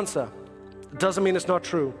boring answer. It doesn't mean it's not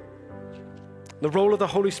true. The role of the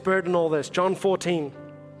Holy Spirit in all this, John 14.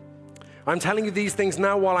 I'm telling you these things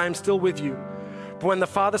now while I am still with you. But when the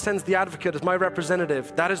Father sends the advocate as my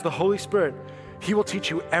representative, that is the Holy Spirit, he will teach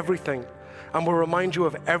you everything and will remind you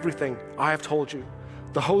of everything I have told you.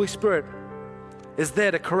 The Holy Spirit is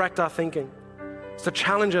there to correct our thinking. It's to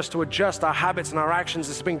challenge us to adjust our habits and our actions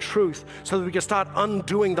as being truth so that we can start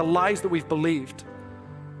undoing the lies that we've believed.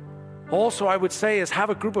 Also, I would say is have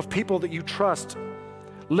a group of people that you trust.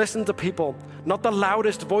 Listen to people, not the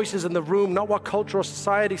loudest voices in the room, not what culture or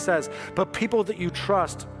society says, but people that you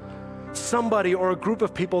trust. Somebody or a group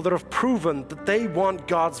of people that have proven that they want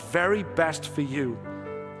God's very best for you.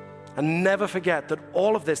 And never forget that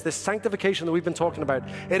all of this sanctification that we've been talking about,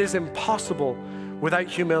 it is impossible without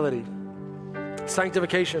humility.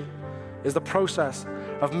 Sanctification is the process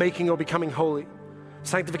of making or becoming holy.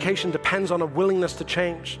 Sanctification depends on a willingness to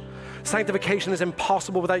change. Sanctification is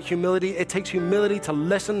impossible without humility. It takes humility to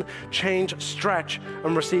listen, change, stretch,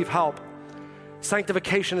 and receive help.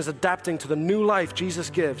 Sanctification is adapting to the new life Jesus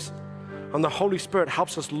gives, and the Holy Spirit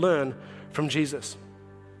helps us learn from Jesus.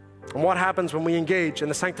 And what happens when we engage in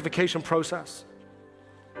the sanctification process?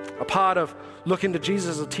 A part of looking to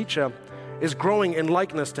Jesus as a teacher is growing in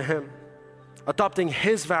likeness to him, adopting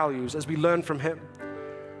his values as we learn from him.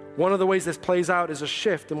 One of the ways this plays out is a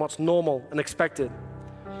shift in what's normal and expected.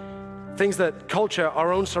 Things that culture,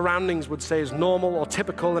 our own surroundings would say is normal or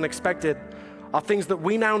typical and expected are things that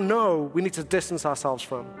we now know we need to distance ourselves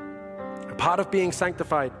from. A part of being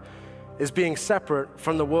sanctified is being separate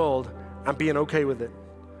from the world and being okay with it.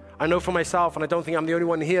 I know for myself, and I don't think I'm the only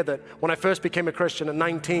one here, that when I first became a Christian at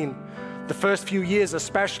 19, the first few years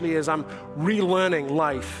especially as I'm relearning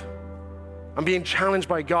life, I'm being challenged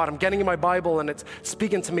by God. I'm getting in my Bible and it's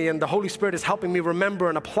speaking to me, and the Holy Spirit is helping me remember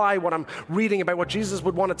and apply what I'm reading about what Jesus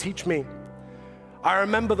would want to teach me. I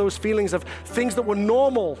remember those feelings of things that were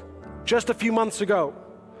normal just a few months ago,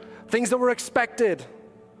 things that were expected,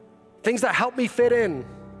 things that helped me fit in,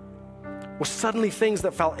 were suddenly things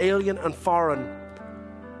that felt alien and foreign.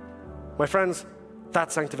 My friends,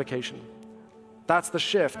 that's sanctification. That's the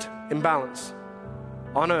shift in balance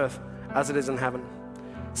on earth as it is in heaven.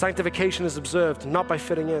 Sanctification is observed not by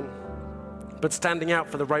fitting in, but standing out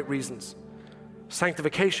for the right reasons.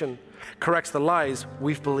 Sanctification corrects the lies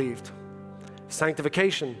we've believed.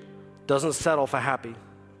 Sanctification doesn't settle for happy,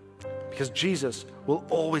 because Jesus will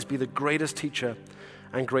always be the greatest teacher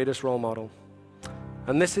and greatest role model.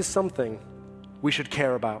 And this is something we should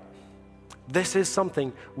care about. This is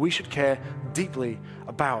something we should care deeply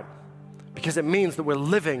about, because it means that we're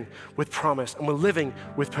living with promise and we're living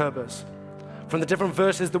with purpose. From the different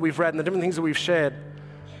verses that we've read and the different things that we've shared,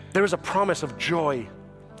 there is a promise of joy,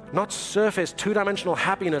 not surface, two-dimensional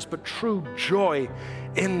happiness, but true joy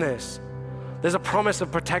in this. There's a promise of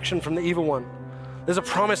protection from the evil one. There's a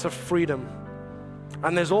promise of freedom.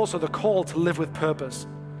 And there's also the call to live with purpose.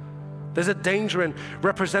 There's a danger in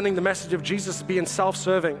representing the message of Jesus as being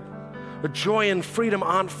self-serving. The joy and freedom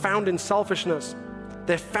aren't found in selfishness.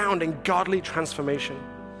 They're found in godly transformation.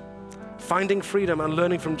 Finding freedom and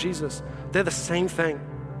learning from Jesus, they're the same thing.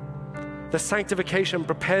 The sanctification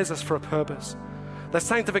prepares us for a purpose. The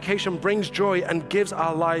sanctification brings joy and gives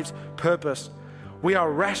our lives purpose. We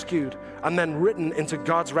are rescued and then written into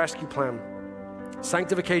God's rescue plan.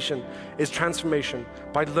 Sanctification is transformation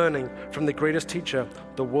by learning from the greatest teacher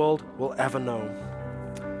the world will ever know.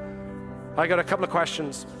 I got a couple of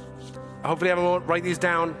questions. Hopefully everyone will write these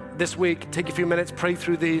down this week. Take a few minutes, pray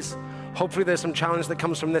through these. Hopefully there's some challenge that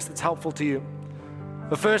comes from this that's helpful to you.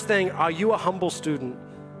 The first thing, are you a humble student?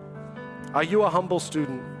 Are you a humble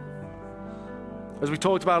student? As we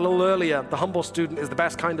talked about a little earlier, the humble student is the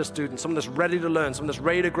best kind of student, someone that's ready to learn, someone that's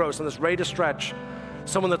ready to grow, someone that's ready to stretch,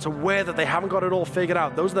 someone that's aware that they haven't got it all figured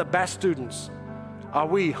out. Those are the best students. Are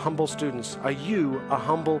we humble students? Are you a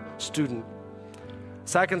humble student?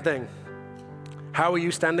 Second thing, how are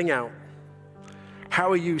you standing out?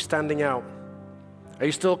 How are you standing out? Are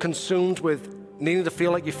you still consumed with needing to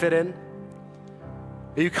feel like you fit in?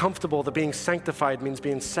 Are you comfortable that being sanctified means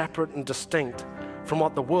being separate and distinct from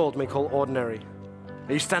what the world may call ordinary?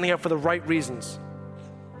 Are you standing out for the right reasons?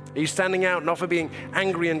 Are you standing out not for being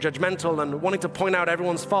angry and judgmental and wanting to point out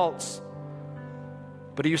everyone's faults?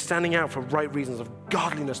 But are you standing out for right reasons of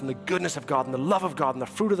godliness and the goodness of God and the love of God and the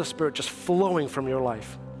fruit of the Spirit just flowing from your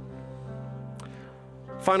life?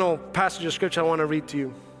 Final passage of scripture I want to read to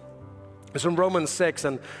you is from Romans 6.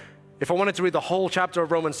 And if I wanted to read the whole chapter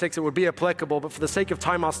of Romans 6, it would be applicable. But for the sake of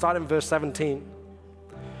time, I'll start in verse 17.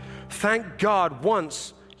 Thank God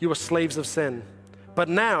once you were slaves of sin, but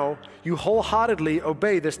now you wholeheartedly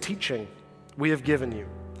obey this teaching we have given you.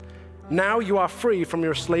 Now you are free from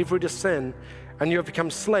your slavery to sin, and you have become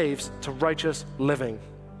slaves to righteous living.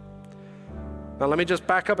 Now let me just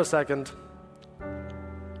back up a second.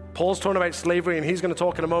 Paul's talking about slavery, and he's going to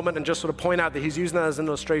talk in a moment and just sort of point out that he's using that as an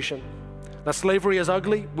illustration. Now slavery is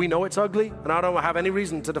ugly. We know it's ugly, and I don't have any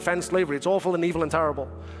reason to defend slavery. It's awful and evil and terrible.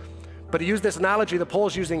 But he used this analogy that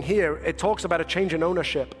Paul's using here. It talks about a change in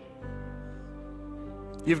ownership.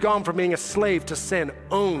 You've gone from being a slave to sin,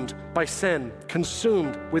 owned by sin,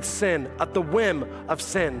 consumed with sin, at the whim of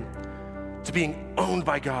sin, to being owned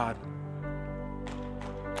by God,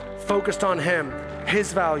 focused on Him,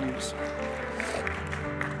 His values.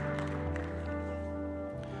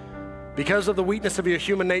 Because of the weakness of your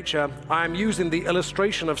human nature, I am using the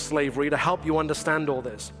illustration of slavery to help you understand all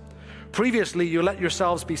this. Previously, you let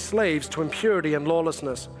yourselves be slaves to impurity and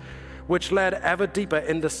lawlessness, which led ever deeper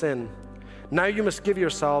into sin. Now you must give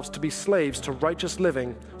yourselves to be slaves to righteous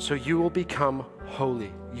living, so you will become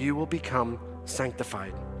holy. You will become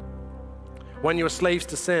sanctified. When you were slaves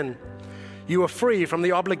to sin, you were free from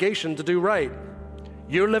the obligation to do right.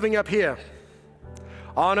 You're living up here,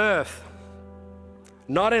 on earth,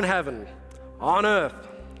 not in heaven, on earth.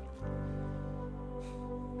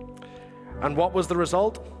 And what was the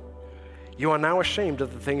result? You are now ashamed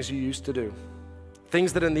of the things you used to do,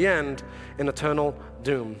 things that in the end, in eternal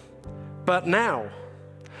doom. But now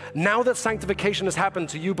that sanctification has happened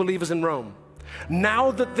to you believers in Rome,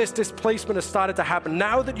 now that this displacement has started to happen,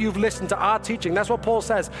 now that you've listened to our teaching, that's what Paul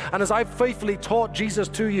says, and as I've faithfully taught Jesus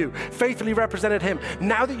to you, faithfully represented Him,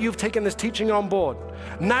 now that you've taken this teaching on board,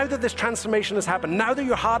 now that this transformation has happened, now that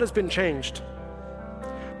your heart has been changed,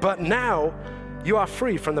 but now you are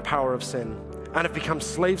free from the power of sin and have become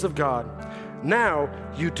slaves of God. Now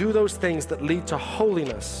you do those things that lead to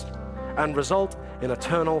holiness and result in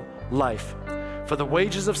eternal life. For the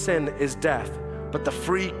wages of sin is death, but the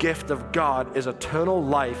free gift of God is eternal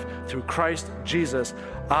life through Christ Jesus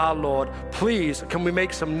our Lord. Please, can we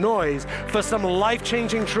make some noise for some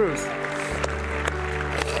life-changing truth?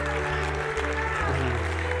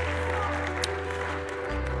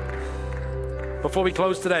 Before we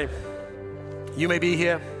close today, you may be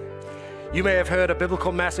here. You may have heard a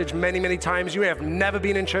biblical message many, many times. You may have never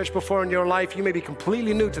been in church before in your life. You may be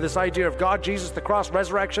completely new to this idea of God, Jesus, the cross,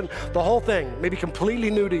 resurrection, the whole thing may be completely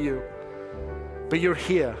new to you. But you're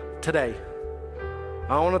here today.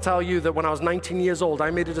 I want to tell you that when I was 19 years old,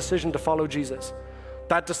 I made a decision to follow Jesus.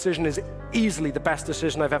 That decision is easily the best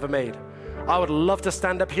decision I've ever made. I would love to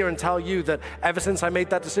stand up here and tell you that ever since I made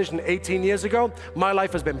that decision 18 years ago, my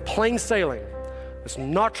life has been plain sailing. It's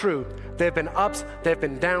not true. There have been ups, there have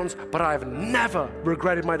been downs, but I have never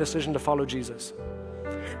regretted my decision to follow Jesus.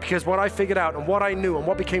 Because what I figured out and what I knew and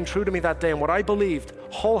what became true to me that day and what I believed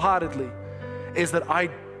wholeheartedly is that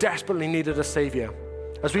I desperately needed a Savior.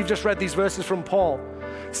 As we've just read these verses from Paul,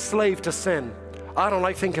 slave to sin. I don't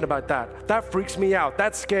like thinking about that. That freaks me out.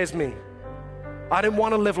 That scares me. I didn't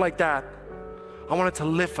want to live like that. I wanted to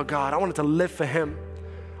live for God. I wanted to live for Him.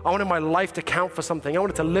 I wanted my life to count for something. I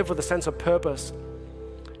wanted to live with a sense of purpose.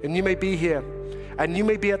 And you may be here, and you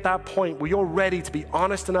may be at that point where you're ready to be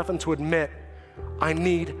honest enough and to admit, I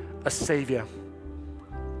need a Savior.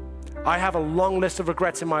 I have a long list of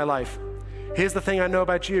regrets in my life. Here's the thing I know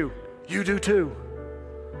about you. You do too.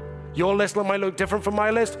 Your list might look different from my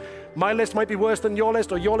list. My list might be worse than your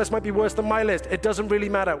list, or your list might be worse than my list. It doesn't really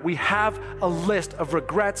matter. We have a list of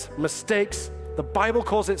regrets, mistakes. The Bible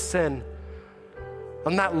calls it sin.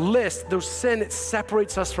 On that list, those sin, it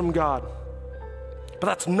separates us from God. But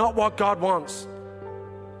that's not what God wants.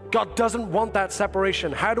 God doesn't want that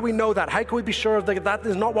separation. How do we know that? How can we be sure of that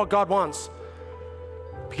is not what God wants?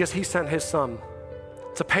 Because He sent His Son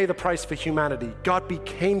to pay the price for humanity. God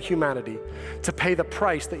became humanity to pay the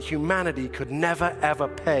price that humanity could never, ever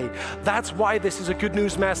pay. That's why this is a good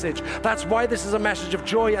news message. That's why this is a message of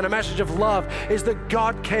joy and a message of love, is that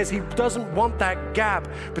God cares. He doesn't want that gap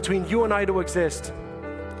between you and I to exist.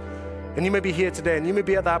 And you may be here today, and you may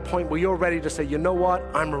be at that point where you're ready to say, you know what?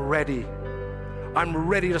 I'm ready. I'm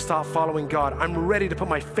ready to start following God. I'm ready to put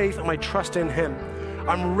my faith and my trust in Him.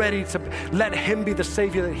 I'm ready to let Him be the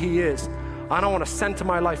Savior that He is. I don't want to center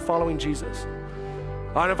my life following Jesus.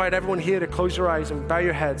 I invite everyone here to close your eyes and bow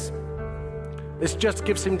your heads. This just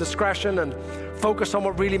gives some discretion and focus on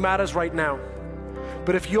what really matters right now.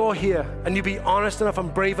 But if you're here and you be honest enough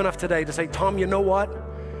and brave enough today to say, Tom, you know what?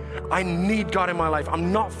 I need God in my life.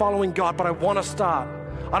 I'm not following God, but I want to start.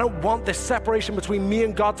 I don't want this separation between me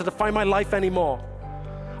and God to define my life anymore.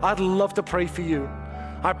 I'd love to pray for you.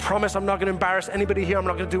 I promise I'm not going to embarrass anybody here. I'm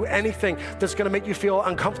not going to do anything that's going to make you feel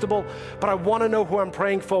uncomfortable, but I want to know who I'm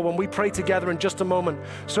praying for when we pray together in just a moment.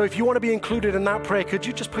 So if you want to be included in that prayer, could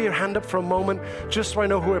you just put your hand up for a moment, just so I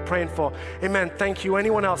know who we're praying for? Amen. Thank you.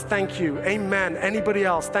 Anyone else? Thank you. Amen. Anybody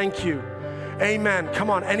else? Thank you. Amen. Come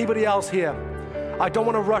on. Anybody else here? I don't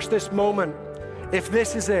want to rush this moment. If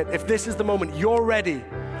this is it, if this is the moment, you're ready,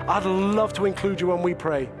 I'd love to include you when we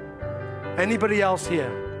pray. Anybody else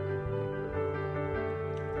here?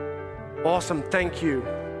 Awesome, thank you.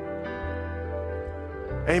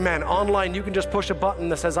 Amen. Online, you can just push a button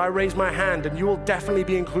that says, I raise my hand, and you will definitely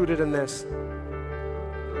be included in this.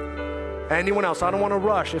 Anyone else? I don't want to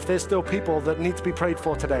rush if there's still people that need to be prayed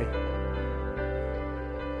for today.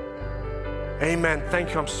 Amen,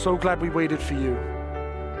 thank you. I'm so glad we waited for you.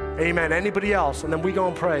 Amen. Anybody else? And then we go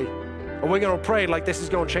and pray. And we're going to pray like this is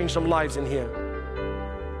going to change some lives in here.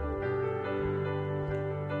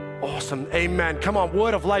 Awesome. Amen. Come on,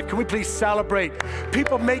 Word of Life. Can we please celebrate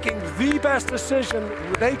people making the best decision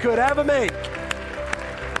they could ever make?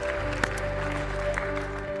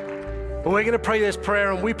 We're going to pray this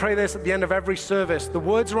prayer, and we pray this at the end of every service. The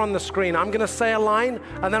words are on the screen. I'm going to say a line,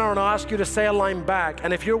 and then I'm going to ask you to say a line back.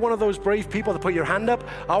 And if you're one of those brave people that put your hand up,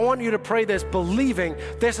 I want you to pray this believing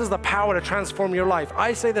this is the power to transform your life.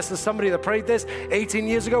 I say this as somebody that prayed this 18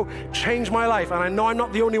 years ago, changed my life, and I know I'm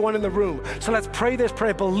not the only one in the room. So let's pray this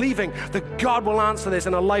prayer believing that God will answer this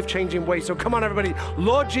in a life-changing way. So come on, everybody.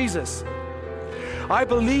 Lord Jesus, I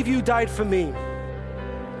believe you died for me.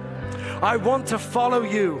 I want to follow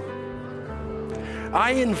you.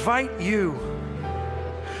 I invite you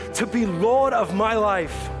to be Lord of my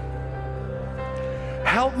life.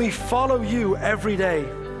 Help me follow you every day.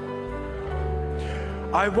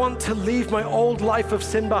 I want to leave my old life of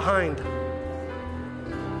sin behind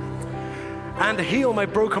and heal my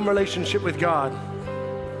broken relationship with God.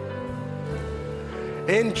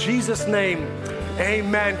 In Jesus' name,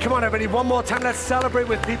 amen. Come on, everybody, one more time. Let's celebrate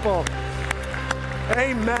with people.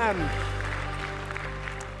 Amen.